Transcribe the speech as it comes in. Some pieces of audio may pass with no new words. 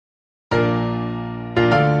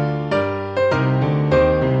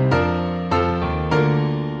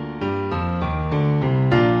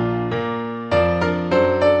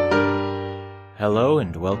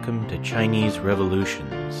welcome to Chinese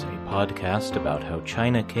Revolutions, a podcast about how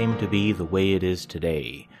China came to be the way it is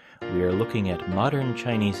today. We are looking at modern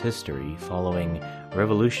Chinese history following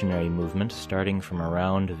revolutionary movements starting from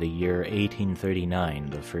around the year 1839,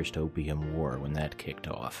 the First Opium War, when that kicked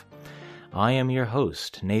off. I am your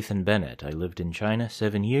host, Nathan Bennett. I lived in China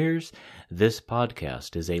 7 years. This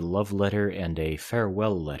podcast is a love letter and a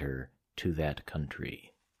farewell letter to that country.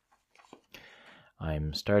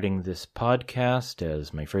 I'm starting this podcast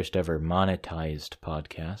as my first ever monetized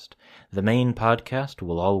podcast. The main podcast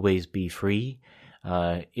will always be free.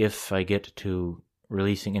 If I get to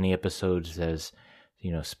releasing any episodes as,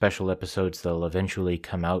 special episodes, they'll eventually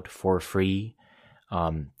come out for free.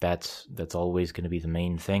 That's always going to be the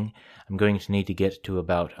main thing. I'm going to need to get to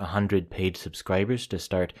about 100 paid subscribers to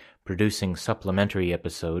start producing supplementary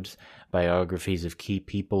episodes, biographies of key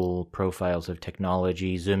people, profiles of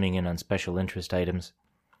technology, zooming in on special interest items.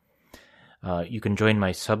 You can join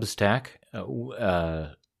my Substack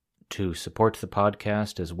to support the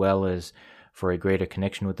podcast, as well as for a greater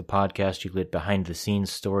connection with the podcast. You get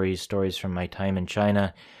behind-the-scenes stories from my time in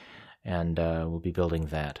China, and we'll be building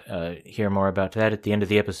that. Hear more about that at the end of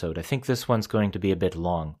the episode. I think this one's going to be a bit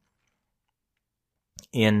long.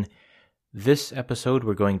 In this episode,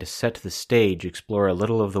 we're going to set the stage, explore a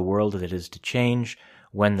little of the world that is to change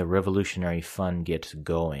when the revolutionary fun gets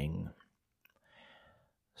going.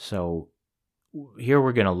 So, here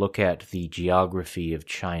we're going to look at the geography of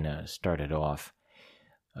China, started off,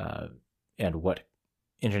 and what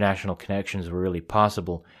international connections were really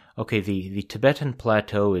possible. Okay, the Tibetan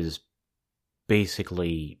Plateau is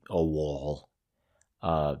basically a wall.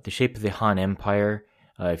 The shape of the Han Empire,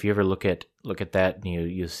 if you ever look at that,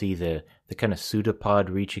 you see the kind of pseudopod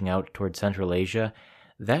reaching out toward Central Asia.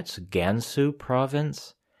 That's Gansu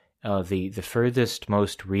province. The furthest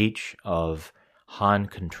most reach of Han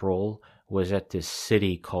control was at this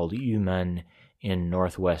city called Yumen in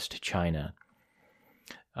northwest China.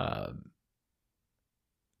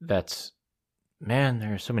 Man,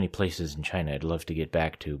 there are so many places in China I'd love to get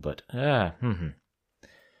back to, but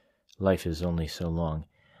life is only so long.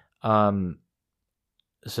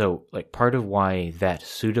 So, part of why that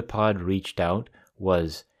pseudopod reached out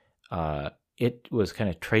was it was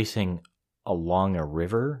kind of tracing along a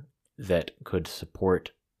river that could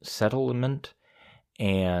support settlement,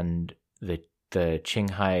 and the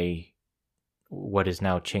Qinghai, what is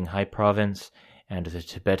now Qinghai province, and the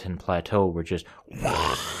Tibetan Plateau were just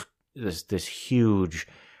this huge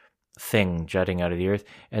thing jutting out of the earth.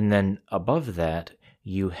 And then above that,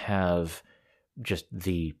 you have just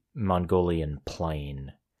the Mongolian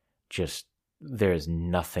plain. Just, there's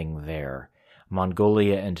nothing there.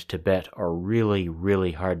 Mongolia and Tibet are really,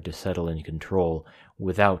 really hard to settle and control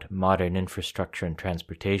without modern infrastructure and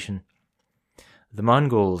transportation. The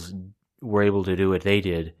Mongols were able to do what they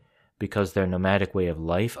did because their nomadic way of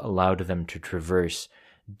life allowed them to traverse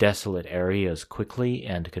desolate areas quickly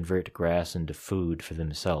and convert grass into food for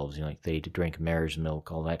themselves. They drink mare's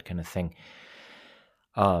milk, all that kind of thing.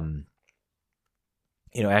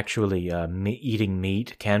 Eating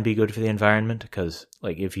meat can be good for the environment because,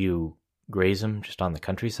 if you graze them just on the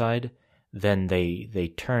countryside, then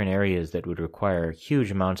they turn areas that would require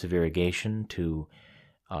huge amounts of irrigation to,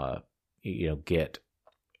 get,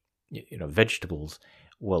 vegetables.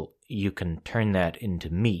 Well, you can turn that into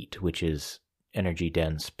meat, which is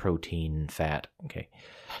energy-dense, protein, fat. Okay.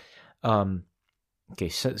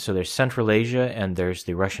 So there's Central Asia, and there's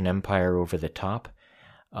the Russian Empire over the top.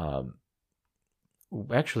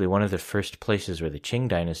 Actually, one of the first places where the Qing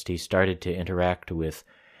dynasty started to interact with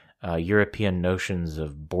European notions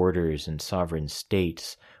of borders and sovereign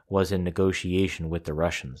states was in negotiation with the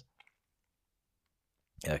Russians.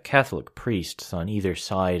 Catholic priests on either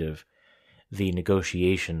side of the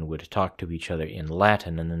negotiation would talk to each other in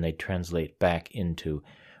Latin, and then they'd translate back into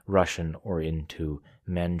Russian or into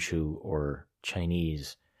Manchu or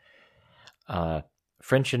Chinese.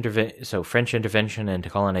 French intervention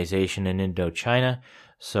and colonization in Indochina.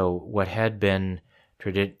 So what had been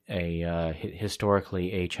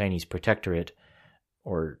historically a Chinese protectorate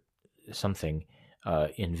or something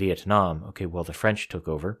in Vietnam. Okay, well, the French took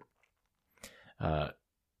over.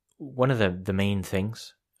 One of the main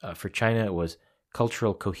things for China was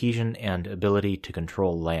cultural cohesion and ability to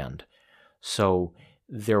control land. So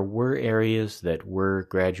there were areas that were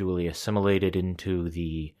gradually assimilated into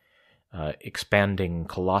the expanding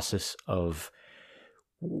colossus of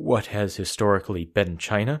what has historically been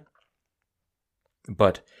China.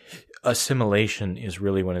 But assimilation is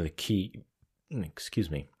really one of the key...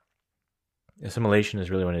 Assimilation is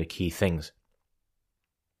really one of the key things.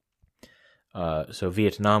 So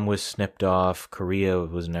Vietnam was snipped off. Korea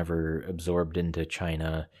was never absorbed into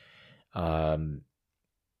China. When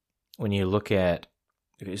you look at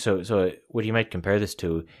so what you might compare this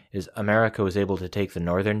to is America was able to take the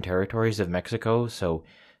northern territories of Mexico, so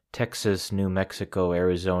Texas, New Mexico,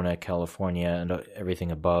 Arizona, California, and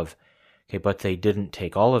everything above. Okay, but they didn't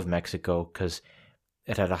take all of Mexico because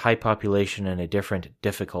it had a high population and a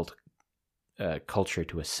difficult culture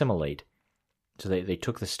to assimilate. So they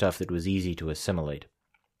took the stuff that was easy to assimilate.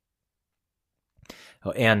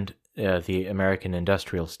 Oh, and the American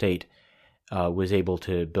industrial state was able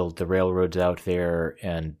to build the railroads out there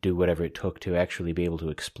and do whatever it took to actually be able to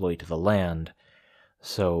exploit the land.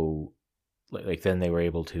 So, like then they were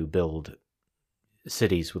able to build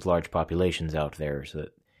cities with large populations out there. So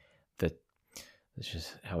that's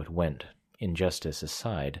just how it went. Injustice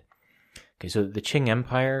aside. Okay, so the Qing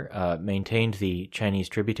Empire maintained the Chinese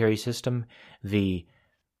tributary system.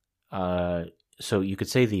 So you could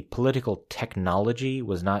say the political technology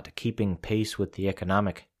was not keeping pace with the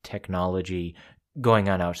economic technology going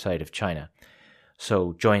on outside of China.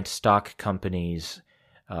 So joint stock companies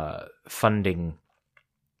funding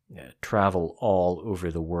travel all over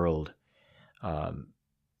the world.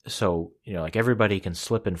 So, like everybody can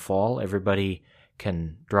slip and fall. Everybody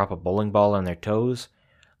can drop a bowling ball on their toes.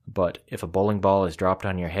 But if a bowling ball is dropped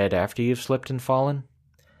on your head after you've slipped and fallen,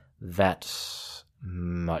 that's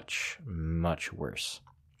much, much worse.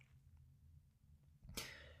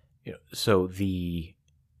 So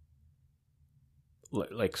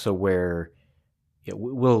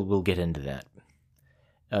we'll get into that.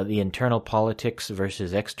 The internal politics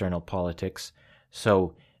versus external politics.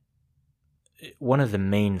 So one of the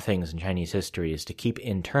main things in Chinese history is to keep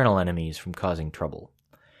internal enemies from causing trouble.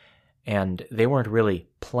 And they weren't really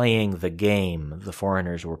playing the game the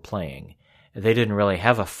foreigners were playing. They didn't really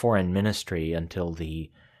have a foreign ministry until the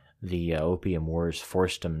Opium Wars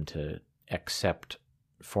forced them to accept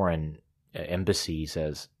foreign embassies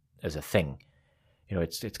as a thing.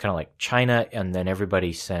 It's kind of like China, and then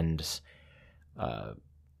everybody sends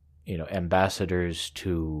ambassadors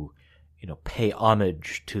to pay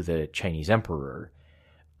homage to the Chinese emperor.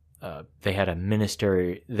 They had a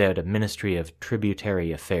ministry of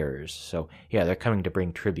tributary affairs. So yeah, they're coming to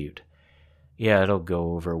bring tribute. Yeah, it'll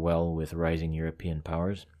go over well with rising European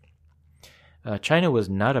powers. China was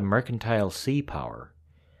not a mercantile sea power.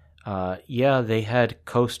 They had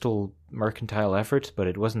coastal mercantile efforts, but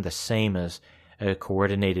it wasn't the same as a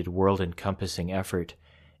coordinated world-encompassing effort,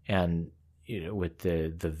 and with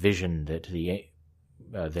the vision that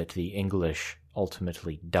the English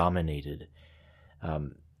ultimately dominated.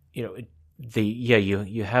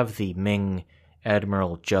 You have the Ming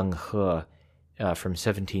Admiral Zheng He from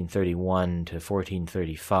 1731 to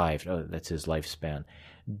 1435. Oh, that's his lifespan,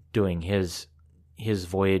 doing his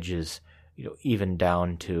voyages, even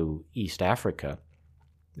down to East Africa.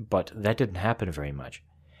 But that didn't happen very much.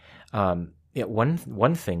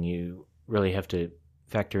 One thing you really have to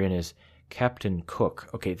factor in is Captain Cook.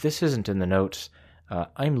 Okay, this isn't in the notes.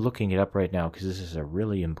 I'm looking it up right now because this is a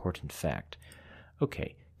really important fact.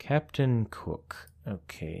 Okay, Captain Cook.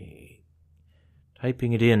 Okay,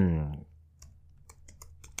 typing it in.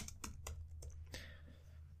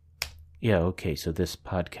 Yeah, okay, so this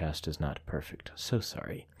podcast is not perfect. So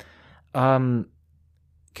sorry.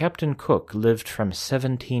 Captain Cook lived from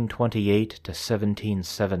 1728 to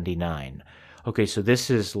 1779. Okay, so this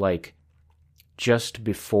is like just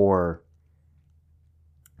before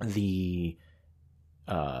the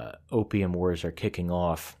Opium Wars are kicking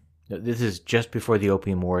off. This is just before the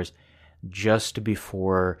Opium Wars, just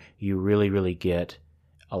before you really, really get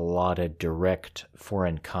a lot of direct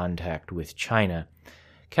foreign contact with China.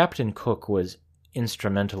 Captain Cook was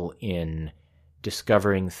instrumental in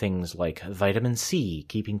discovering things like vitamin C,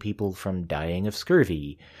 keeping people from dying of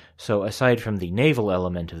scurvy. So aside from the naval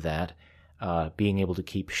element of that, being able to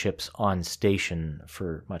keep ships on station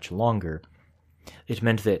for much longer, it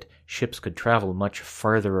meant that ships could travel much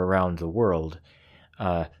farther around the world,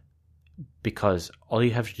 because all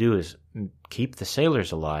you have to do is keep the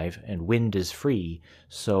sailors alive, and wind is free,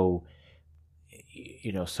 so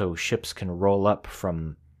ships can roll up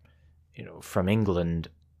from England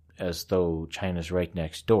as though China's right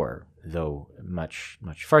next door, though much,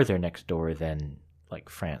 much farther next door than, like,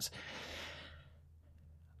 France.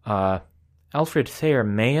 Alfred Thayer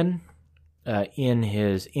Mahan, in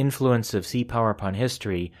his Influence of Sea Power Upon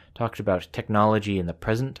History, talked about technology in the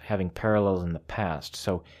present having parallels in the past.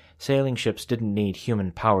 So sailing ships didn't need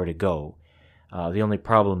human power to go. The only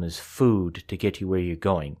problem is food to get you where you're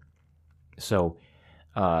going. So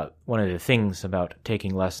one of the things about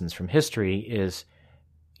taking lessons from history is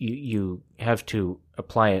you have to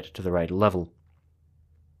apply it to the right level.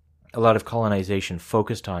 A lot of colonization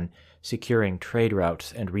focused on securing trade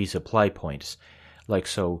routes and resupply points. Like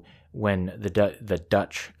so, when the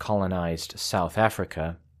Dutch colonized South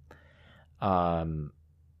Africa, that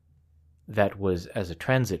was as a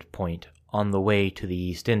transit point on the way to the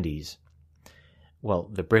East Indies. Well,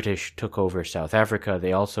 the British took over South Africa.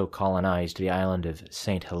 They also colonized the island of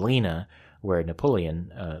St. Helena, where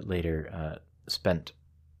Napoleon later spent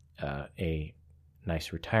a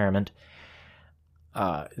nice retirement.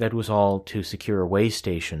 That was all to secure way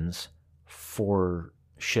stations for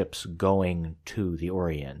ships going to the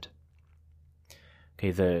Orient.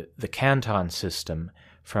 Okay, the Canton system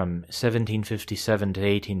from 1757 to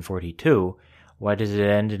 1842. Why does it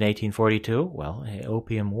end in 1842? Well,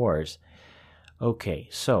 Opium Wars. Okay,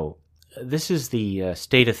 so this is the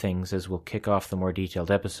state of things as we'll kick off the more detailed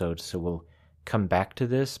episodes, so we'll come back to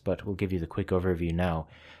this, but we'll give you the quick overview now.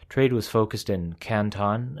 Trade was focused in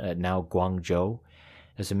Canton, now Guangzhou,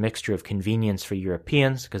 as a mixture of convenience for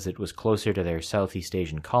Europeans because it was closer to their Southeast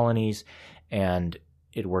Asian colonies, and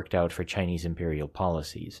it worked out for Chinese imperial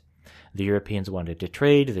policies. The Europeans wanted to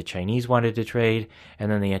trade, the Chinese wanted to trade,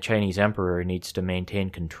 and then the Chinese emperor needs to maintain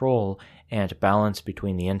control and balance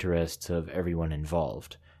between the interests of everyone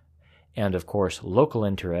involved. And of course, local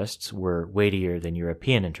interests were weightier than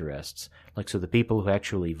European interests. Like, so the people who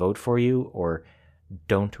actually vote for you or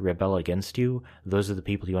don't rebel against you, those are the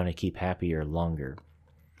people you want to keep happier longer.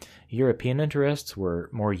 European interests were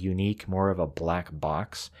more unique, more of a black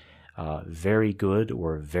box. Very good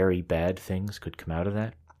or very bad things could come out of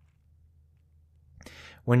that.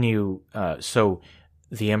 When you so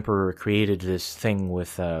the emperor created this thing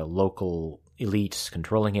with local elites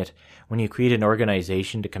controlling it. When you create an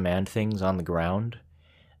organization to command things on the ground,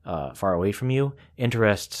 far away from you,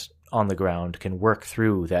 interests on the ground can work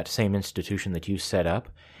through that same institution that you set up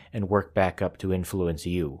and work back up to influence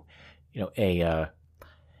you. You know,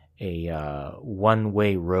 a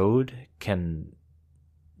one-way road can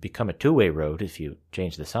become a two-way road if you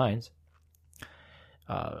change the signs.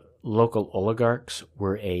 Local oligarchs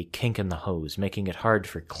were a kink in the hose, making it hard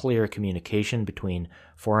for clear communication between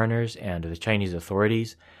foreigners and the Chinese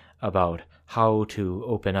authorities about how to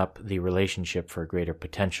open up the relationship for greater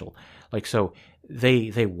potential. Like, so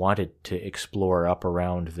they wanted to explore up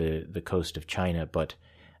around the coast of China, but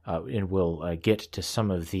and we'll get to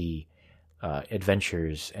some of the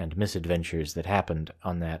adventures and misadventures that happened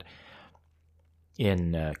on that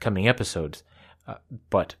in coming episodes.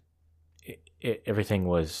 But everything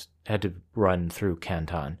had to run through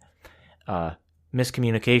Canton.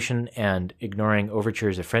 Miscommunication and ignoring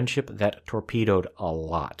overtures of friendship, that torpedoed a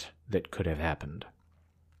lot that could have happened.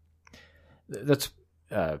 That's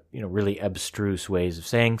really abstruse ways of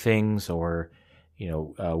saying things, or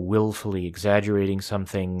willfully exaggerating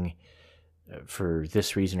something for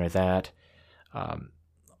this reason or that.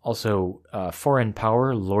 Also, foreign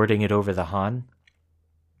power lording it over the Han.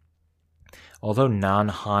 Although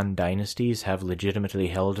non-Han dynasties have legitimately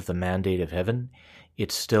held the mandate of heaven,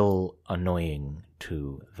 it's still annoying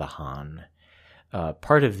to the Han.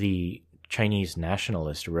 Part of the Chinese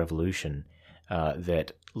nationalist revolution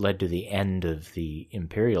that led to the end of the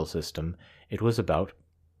imperial system, it was about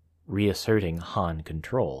reasserting Han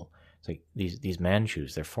control. It's like these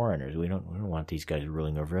Manchus, they're foreigners. We don't want these guys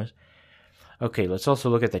ruling over us. Okay, let's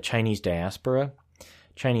also look at the Chinese diaspora.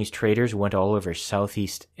 Chinese traders went all over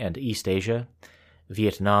Southeast and East Asia,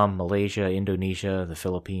 Vietnam, Malaysia, Indonesia, the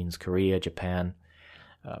Philippines, Korea, Japan.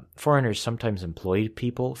 Foreigners sometimes employed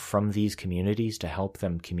people from these communities to help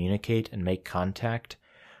them communicate and make contact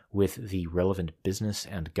with the relevant business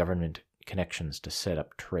and government connections to set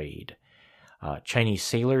up trade. Chinese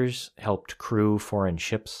sailors helped crew foreign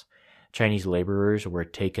ships. Chinese laborers were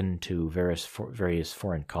taken to various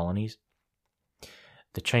foreign colonies.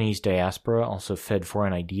 The Chinese diaspora also fed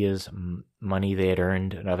foreign ideas, money they had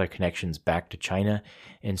earned, and other connections back to China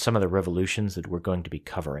in some of the revolutions that we're going to be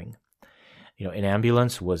covering. An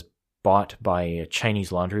ambulance was bought by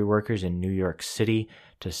Chinese laundry workers in New York City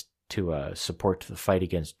to support the fight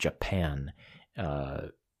against Japan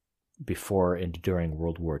before and during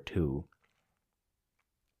World War II.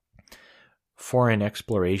 Foreign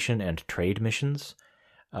exploration and trade missions.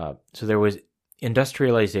 So there was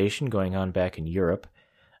industrialization going on back in Europe.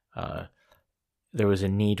 There was a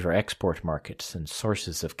need for export markets and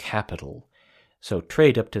sources of capital. So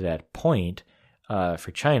trade up to that point,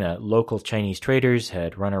 for China, local Chinese traders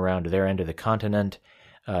had run around their end of the continent.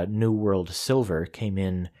 New World silver came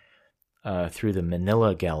in through the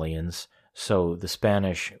Manila galleons, so the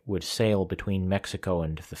Spanish would sail between Mexico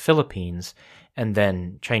and the Philippines, and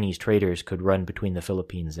then Chinese traders could run between the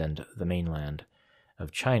Philippines and the mainland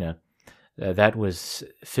of China. That was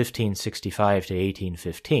 1565 to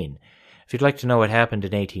 1815. If you'd like to know what happened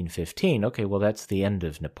in 1815, okay, well, that's the end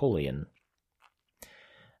of Napoleon.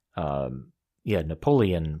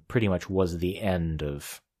 Napoleon pretty much was the end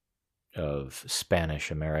of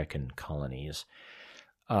Spanish-American colonies.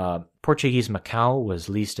 Portuguese Macau was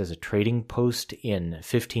leased as a trading post in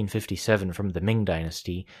 1557 from the Ming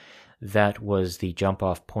Dynasty. That was the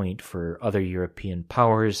jump-off point for other European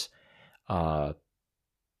powers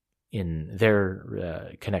in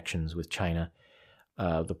their connections with China.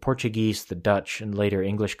 The Portuguese, the Dutch, and later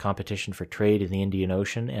English competition for trade in the Indian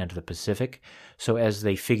Ocean and the Pacific. So as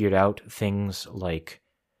they figured out things like,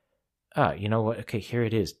 you know what? Okay, here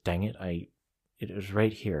it is. Dang it! It was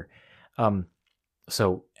right here.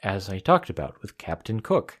 So as I talked about with Captain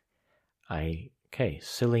Cook,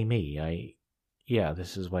 silly me.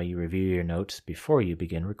 This is why you review your notes before you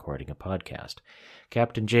begin recording a podcast.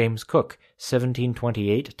 Captain James Cook,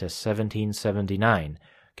 1728 to 1779.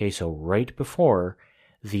 Okay, so right before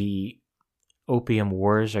the Opium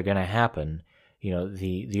Wars are going to happen,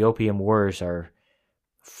 the Opium Wars are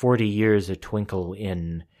 40 years a twinkle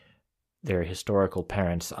in their historical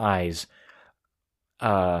parents' eyes.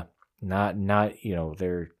 When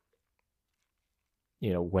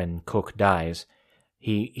Cook dies,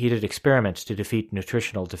 he did experiments to defeat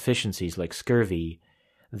nutritional deficiencies like scurvy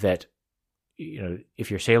that, if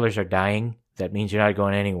your sailors are dying, that means you're not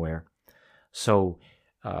going anywhere. So,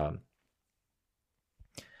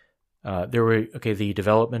 the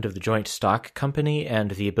development of the joint stock company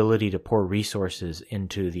and the ability to pour resources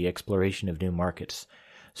into the exploration of new markets.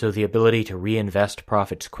 So the ability to reinvest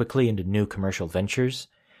profits quickly into new commercial ventures.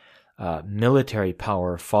 Military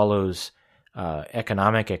power follows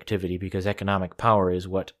economic activity because economic power is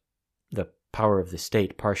what the power of the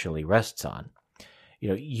state partially rests on.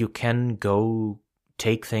 You can go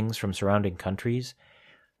take things from surrounding countries,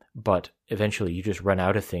 but eventually you just run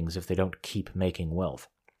out of things if they don't keep making wealth.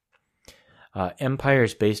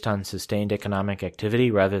 Empires based on sustained economic activity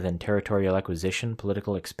rather than territorial acquisition,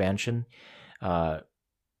 political expansion,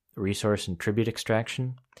 resource and tribute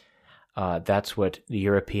extraction. That's what the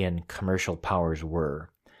European commercial powers were.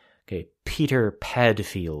 Okay, Peter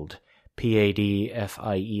Padfield,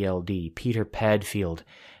 Padfield. Peter Padfield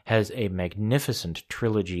has a magnificent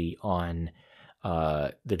trilogy on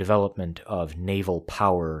the development of naval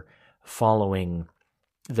power following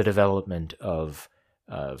the development of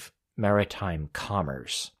maritime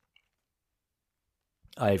commerce.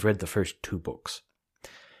 I've read the first 2 books.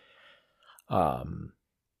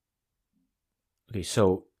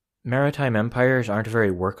 So maritime empires aren't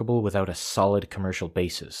very workable without a solid commercial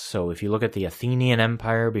basis. So if you look at the Athenian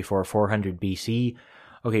Empire before 400 BC,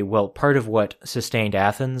 part of what sustained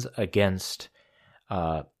Athens against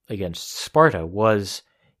Sparta was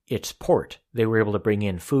its port. They were able to bring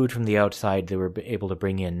in food from the outside. They were able to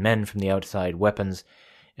bring in men from the outside, weapons.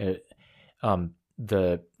 There's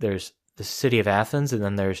the city of Athens, and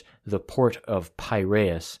then there's the port of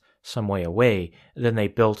Piraeus, some way away. Then they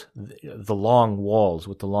built the long walls.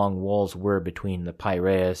 What the long walls were between the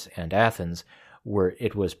Piraeus and Athens, where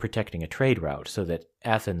it was protecting a trade route so that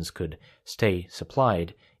Athens could stay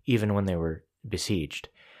supplied even when they were besieged.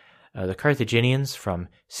 The Carthaginians from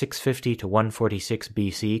 650 to 146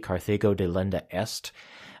 BC, Carthago delenda est,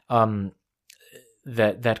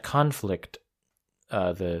 that conflict,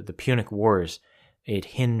 the Punic Wars, it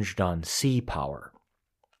hinged on sea power.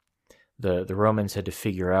 The Romans had to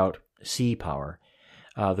figure out sea power.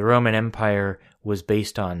 The Roman Empire was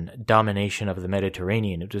based on domination of the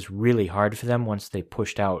Mediterranean. It was really hard for them once they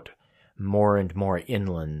pushed out more and more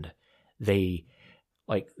inland. They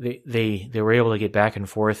were able to get back and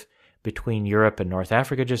forth between Europe and North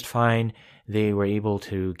Africa just fine. They were able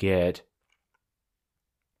to get,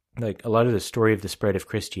 a lot of the story of the spread of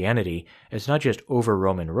Christianity, it's not just over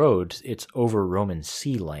Roman roads, it's over Roman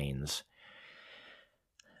sea lanes.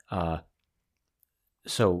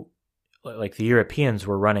 So, the Europeans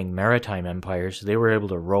were running maritime empires, so they were able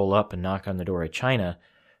to roll up and knock on the door of China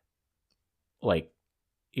like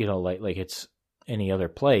it's any other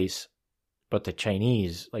place, but the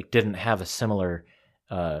Chinese, didn't have a similar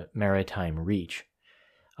maritime reach.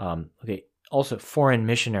 Also, foreign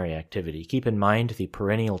missionary activity. Keep in mind the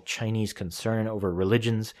perennial Chinese concern over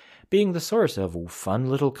religions being the source of fun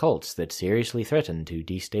little cults that seriously threaten to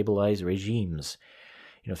destabilize regimes.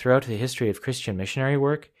 Throughout the history of Christian missionary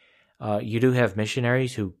work, you do have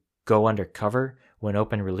missionaries who go undercover when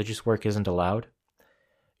open religious work isn't allowed.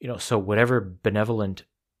 So whatever benevolent,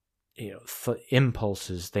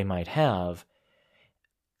 impulses they might have,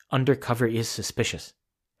 undercover is suspicious.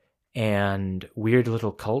 And weird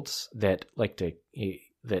little cults that like to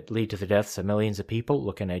that lead to the deaths of millions of people,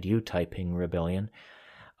 looking at you, Taiping Rebellion,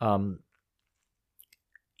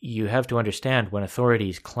 you have to understand when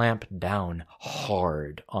authorities clamp down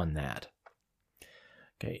hard on that.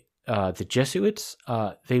 Okay, the Jesuits,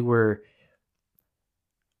 the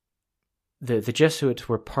Jesuits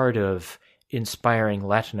were part of inspiring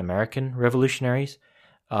Latin American revolutionaries.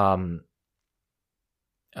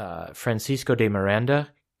 Francisco de Miranda,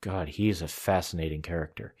 God, he's a fascinating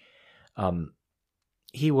character.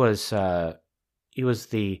 He was the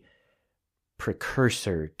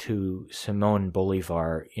precursor to Simón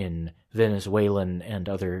Bolívar in Venezuelan and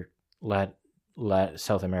other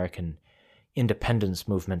South American independence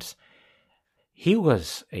movements. He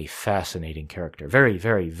was a fascinating character, very,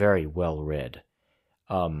 very, very well read.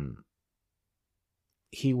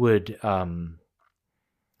 He would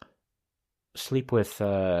sleep with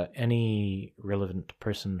any relevant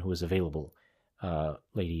person who was available.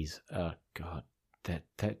 Ladies, God,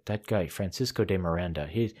 that guy Francisco de Miranda,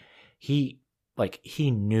 he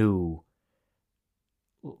knew,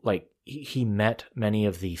 like, he met many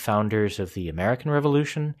of the founders of the American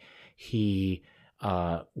Revolution. He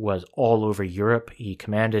was all over Europe. He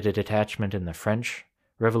commanded a detachment in the French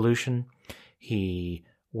Revolution. He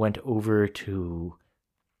went over to...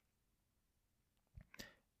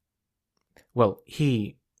 Well,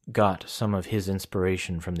 he got some of his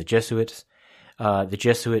inspiration from the Jesuits. The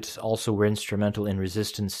Jesuits also were instrumental in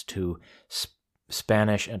resistance to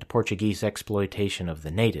Spanish and Portuguese exploitation of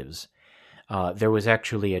the natives. There was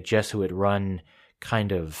actually a Jesuit-run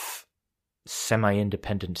kind of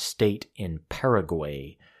semi-independent state in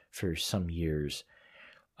Paraguay for some years.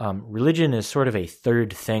 Religion is sort of a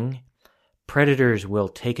third thing. Predators will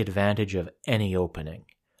take advantage of any opening.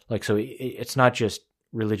 Like, so it's not just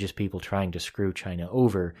religious people trying to screw China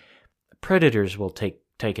over. Predators will take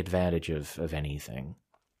advantage of anything.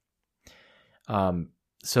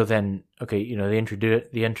 So then, okay,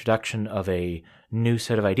 the introduction of a new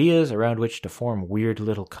set of ideas around which to form weird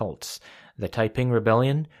little cults. The Taiping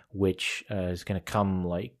Rebellion, which is going to come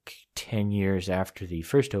like 10 years after the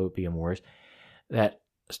first Opium Wars, that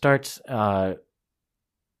starts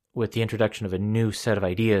with the introduction of a new set of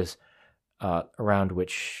ideas around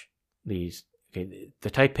which the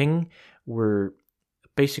Taiping were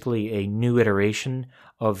basically a new iteration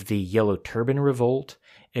of the Yellow Turban Revolt,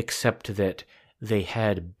 except that they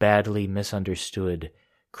had badly misunderstood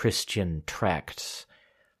Christian tracts.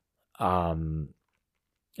 And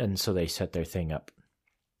so they set their thing up.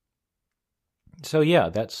 So yeah,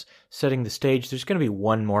 that's setting the stage. There's going to be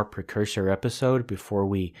one more precursor episode before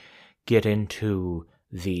we get into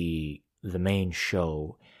the main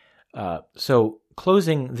show. So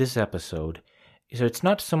closing this episode, so it's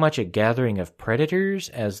not so much a gathering of predators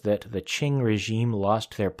as that the Qing regime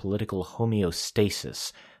lost their political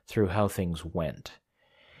homeostasis through how things went.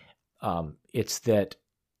 It's that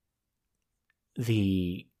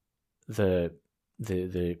okay,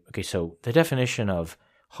 so the definition of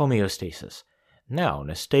homeostasis: noun,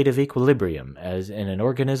 a state of equilibrium, as in an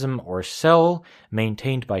organism or cell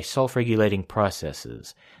maintained by self-regulating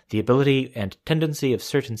processes, the ability and tendency of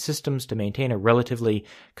certain systems to maintain a relatively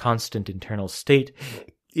constant internal state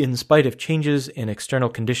in spite of changes in external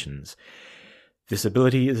conditions. This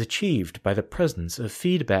ability is achieved by the presence of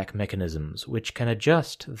feedback mechanisms which can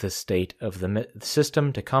adjust the state of the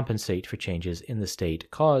system to compensate for changes in the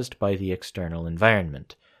state caused by the external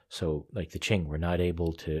environment. So, like the Qing, were not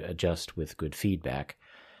able to adjust with good feedback.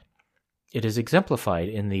 It is exemplified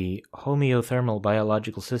in the homeothermal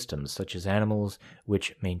biological systems, such as animals,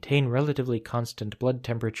 which maintain relatively constant blood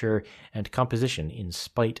temperature and composition in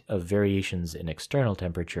spite of variations in external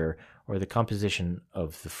temperature or the composition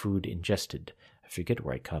of the food ingested. I forget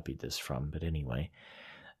where I copied this from, but anyway.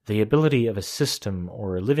 The ability of a system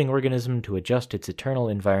or a living organism to adjust its internal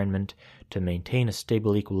environment to maintain a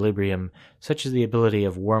stable equilibrium, such as the ability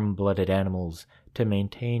of warm-blooded animals to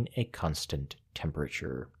maintain a constant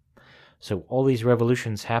temperature. So all these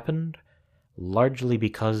revolutions happened largely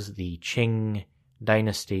because the Qing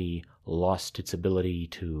dynasty lost its ability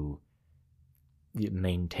to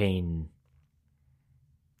maintain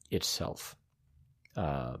itself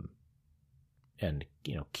and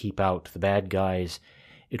keep out the bad guys.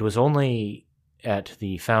 It was only at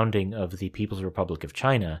the founding of the People's Republic of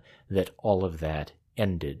China that all of that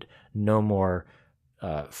ended. No more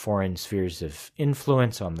foreign spheres of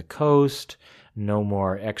influence on the coast, no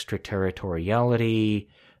more extraterritoriality,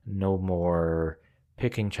 no more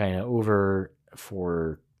picking China over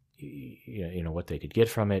for what they could get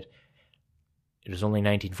from it. It was only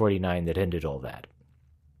 1949 that ended all that.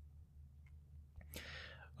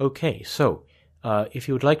 Okay, so If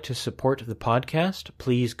you would like to support the podcast,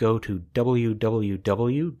 please go to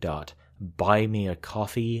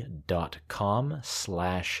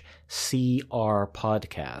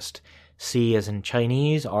www.buymeacoffee.com/crpodcast. C as in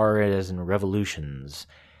Chinese, R as in revolutions.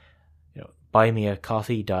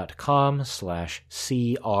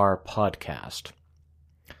 buymeacoffee.com/crpodcast.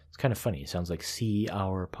 It's kind of funny. It sounds like See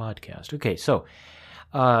Our Podcast. Okay, so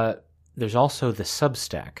there's also the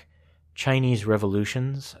Substack,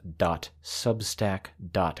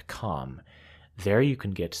 ChineseRevolutions.substack.com. There you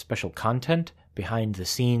can get special content behind the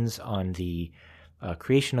scenes on the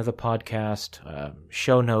creation of the podcast,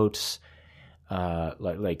 show notes,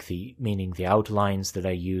 meaning the outlines that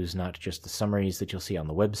I use, not just the summaries that you'll see on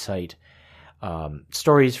the website,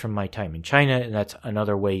 stories from my time in China, and that's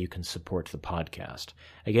another way you can support the podcast.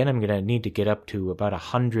 Again, I'm going to need to get up to about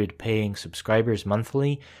 100 paying subscribers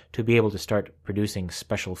monthly to be able to start producing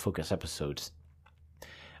special focus episodes.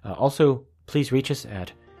 Also, please reach us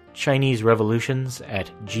at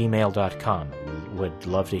ChineseRevolutions@gmail.com. Would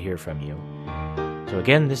love to hear from you. So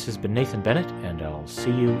again, this has been Nathan Bennett, and I'll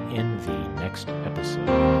see you in the next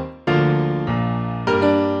episode.